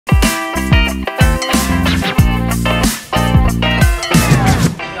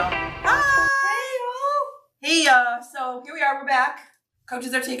So here we are, we're back.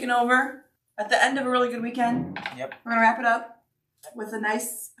 Coaches are taking over at the end of a really good weekend. Yep. We're gonna wrap it up with a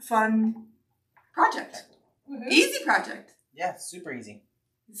nice, fun project. Mm-hmm. Easy project. Yeah, super easy.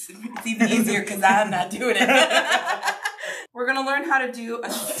 It's even easier because I'm not doing it. We're gonna learn how to do a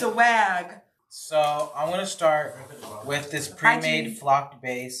swag. So I'm gonna start with this pre-made flocked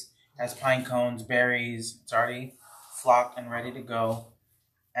base. It has pine cones, berries. It's already flocked and ready to go.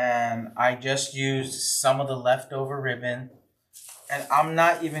 And I just used some of the leftover ribbon. And I'm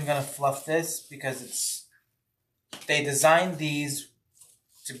not even gonna fluff this because they designed these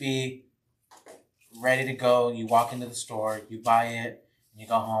to be ready to go. You walk into the store, you buy it, and you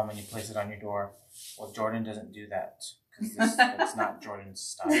go home and you place it on your door. Well, Jordan doesn't do that because that's not Jordan's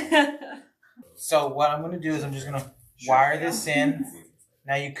style. So what I'm gonna do is I'm just gonna wire this in.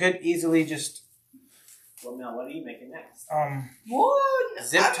 Now you could easily just well, now what are you making next?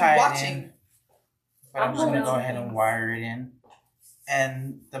 Zip tie it in. But I'm just gonna go ahead and wire it in.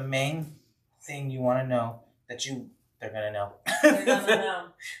 And the main thing you want to know they're gonna know. They're gonna know.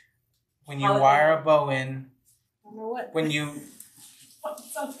 When you wire a bow in, when you're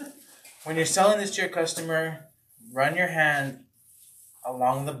selling this to your customer, run your hand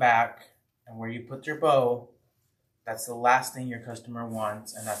along the back and where you put your bow. That's the last thing your customer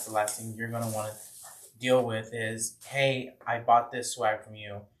wants, and that's the last thing you're gonna want to deal with is, hey, I bought this swag from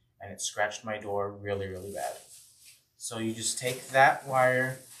you and it scratched my door really, really bad. So you just take that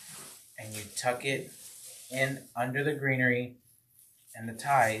wire and you tuck it in under the greenery and the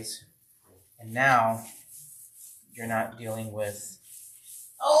ties, and now you're not dealing with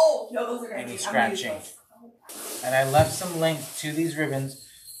any scratching. And I left some length to these ribbons.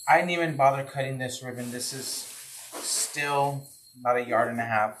 I didn't even bother cutting this ribbon. This is still about 1.5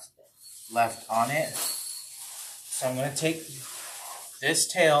 yards left on it. So I'm going to take this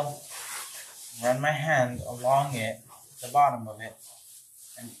tail, run my hand along it, the bottom of it,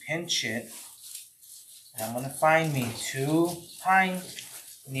 and pinch it. And I'm going to find me 2 pine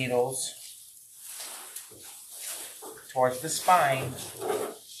needles towards the spine.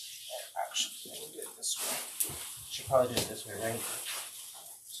 Actually, let me do it this way. Should probably do it this way, right?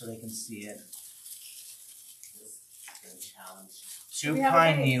 So they can see it. 2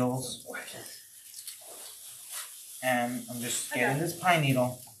 pine needles. And I'm just getting this pine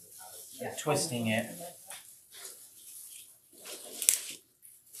needle and twisting it.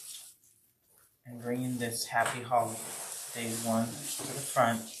 And bringing this Happy Holidays one to the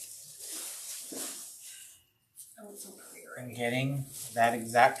front. And getting that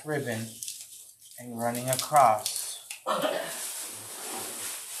exact ribbon and running across.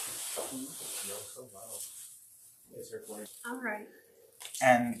 Alright.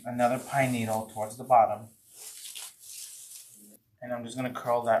 And another pine needle towards the bottom. And I'm just going to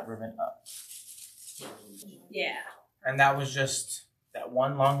curl that ribbon up. Yeah. And that was just that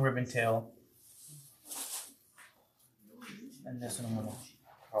one long ribbon tail. And this one I'm going to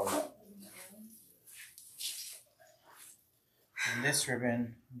curl up. And this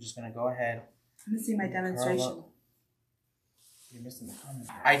ribbon, I'm just going to go ahead. I'm missing my demonstration. You're missing the comment.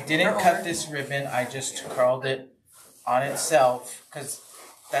 I didn't cut this ribbon. I just curled it on itself because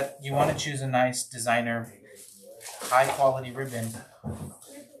that you want to choose a nice designer, high quality ribbon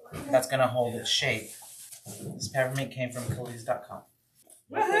that's going to hold its shape. This peppermint came from Khalees.com.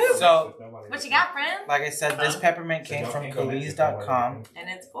 Woohoo! So, what you got, friend? like I said, this peppermint came from Khalees.com. And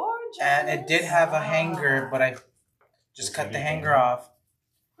it's gorgeous. And it did have a hanger, but I just cut the hanger off.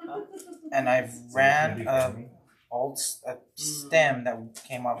 And I ran a stem that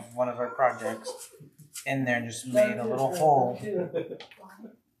came off of one of our projects in there and just made a little hole.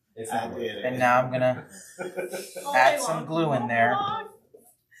 And now I'm going to add some glue in there.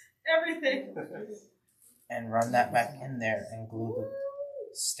 Everything. And run that back in there and glue the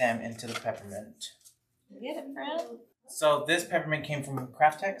stem into the peppermint. Get it, friend? So this peppermint came from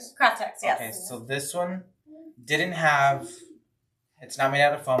Craftex? Craftex, yes. Okay, so this one didn't have, it's not made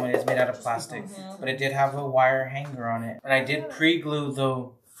out of foam, it is made out of plastic, but it did have a wire hanger on it. And I did pre-glue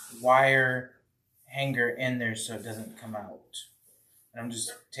the wire hanger in there so it doesn't come out. And I'm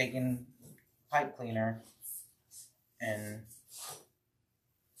just taking pipe cleaner and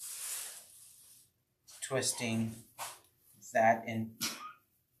twisting that in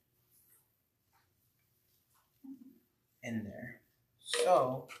there.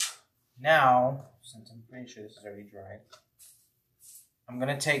 So now, since I'm pretty sure this is already dried, I'm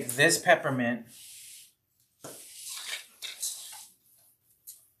going to take this peppermint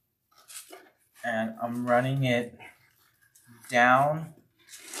and I'm running it down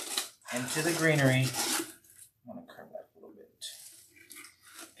into the greenery. I want to curve that a little bit.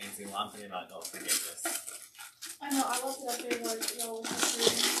 Anything one thing about don't forget this. I know, I left it up there like, yo,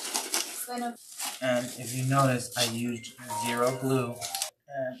 kind of. And if you notice, I used zero glue.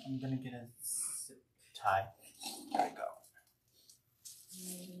 And I'm gonna get a zip tie. There we go.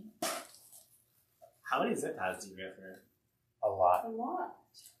 How many zip ties do you go through? A lot. A lot.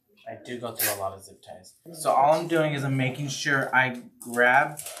 I do go through a lot of zip ties. So all I'm doing is I'm making sure I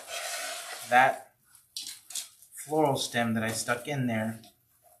grab that floral stem that I stuck in there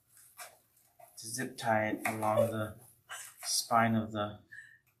to zip tie it along the spine of the...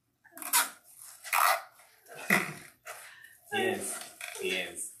 He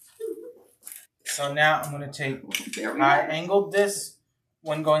is. So now I'm going to take... I angled this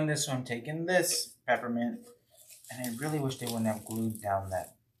when going this way. I'm taking this peppermint, and I really wish they wouldn't have glued down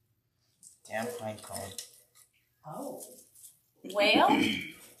that damn pine cone. Oh. Well,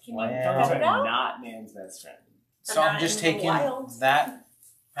 Those are not man's best friend. So I'm just taking that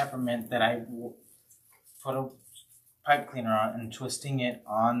peppermint that I put a pipe cleaner on and twisting it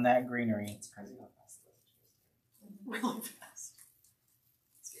on that greenery. It's crazy how fast it is. really fast.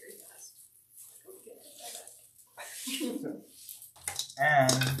 Scary fast.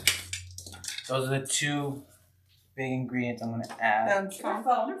 And those are the two big ingredients I'm going to add. They're fun.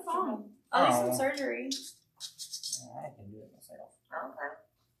 I'll do some surgery. I can do it myself. Okay.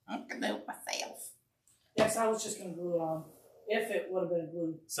 I can do it myself. Yes, I was just going to glue it on. If it would have been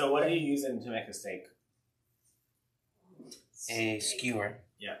glued. So what are you using to make a steak? A skewer.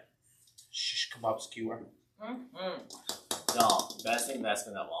 Yeah. Shish kebab skewer. Y'all, best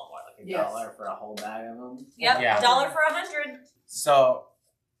investment at Walmart. Like $1 for a whole bag of them. Yep, Yeah. $1 for 100. So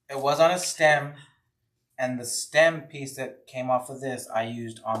it was on a stem, and the stem piece that came off of this I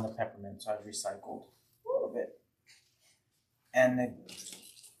used on the peppermint, so I recycled a little bit. And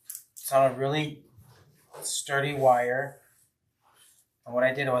it's on a really sturdy wire. And what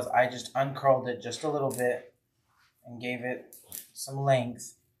I did was I just uncurled it just a little bit and gave it some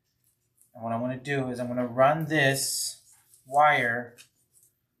length. And what I'm going to do is I'm going to run this wire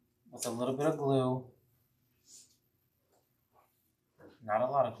with a little bit of glue. Not a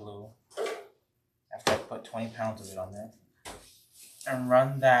lot of glue. After I put 20 pounds of it on there. And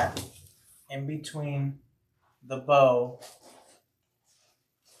run that in between the bow.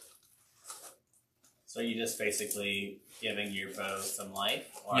 So you just basically giving your bow some life?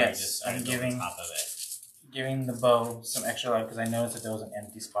 Or Yes, are you just starting I'm on top of it? Giving the bow some extra life because I noticed that there was an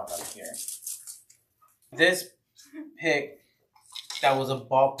empty spot up here. This pick, that was a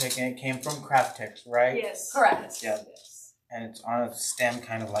ball pick and it came from Craft Tex, right? Yes. Correct. Yeah. And it's on a stem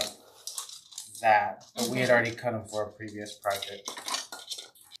kind of like that. But we had already cut them for a previous project.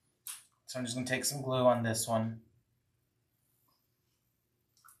 So I'm just going to take some glue on this one.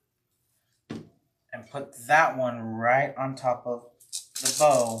 And put that one right on top of the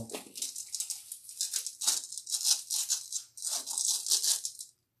bow.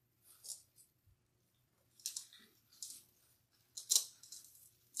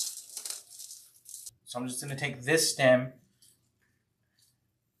 So I'm just going to take this stem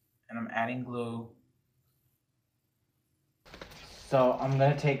and I'm adding glue. So I'm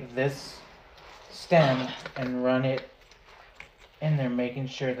going to take this stem and run it in there, making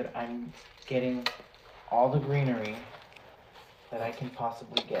sure that I'm getting all the greenery that I can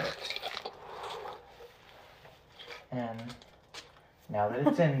possibly get. And now that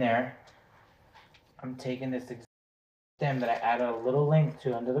it's in there, I'm taking this stem that I added a little length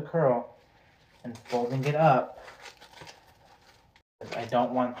to under the curl and folding it up. I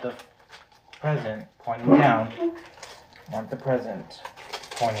don't want the present pointing down. I want the present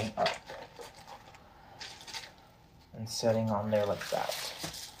pointing up. And setting on there like that.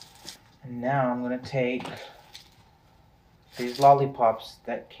 And now I'm going to take these lollipops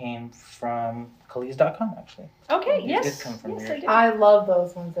that came from Khalees.com actually. Okay, These yes. did come from here. I love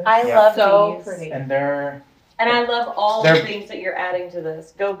those ones. They're I love so these. pretty. And they're... And I love all the They're- things that you're adding to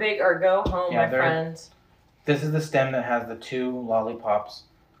this. Go big or go home, Yeah, my they're- friends. This is the stem that has the two lollipops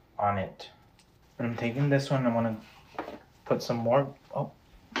on it. And I'm taking this one, I'm going to put some more...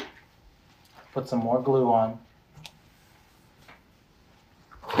 Put some more glue on.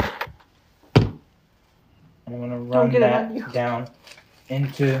 I'm going to run that down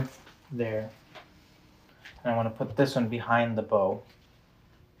into there. And I want to put this one behind the bow.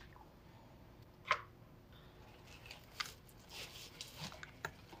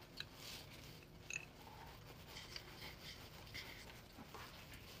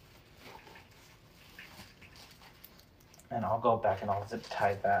 And I'll go back and I'll zip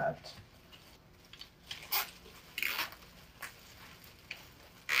tie that.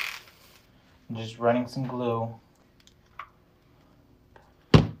 I'm just running some glue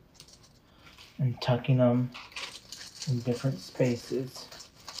and tucking them in different spaces.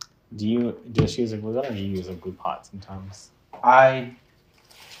 Do you just use a glue gun or do you use a glue pot sometimes? I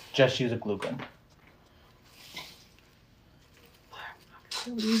just use a glue gun.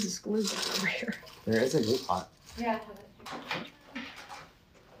 Who uses glue gun over here? There is a glue pot. Yeah.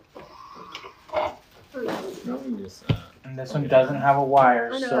 No, you just. And this one doesn't have a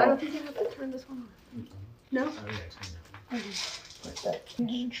wire, I know, so I don't think I have to turn this one on. No? just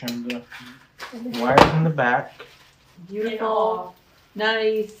trim the wires in the back, Beautiful.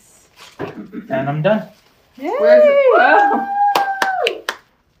 Nice. and I'm done. Where's it? Oh.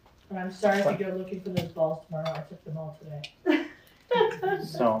 And I'm sorry if you go looking for those balls tomorrow. I took them all today.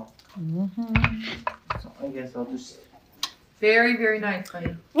 So I guess I'll just. Very, very nice,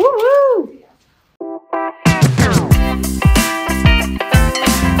 buddy. Woo-hoo!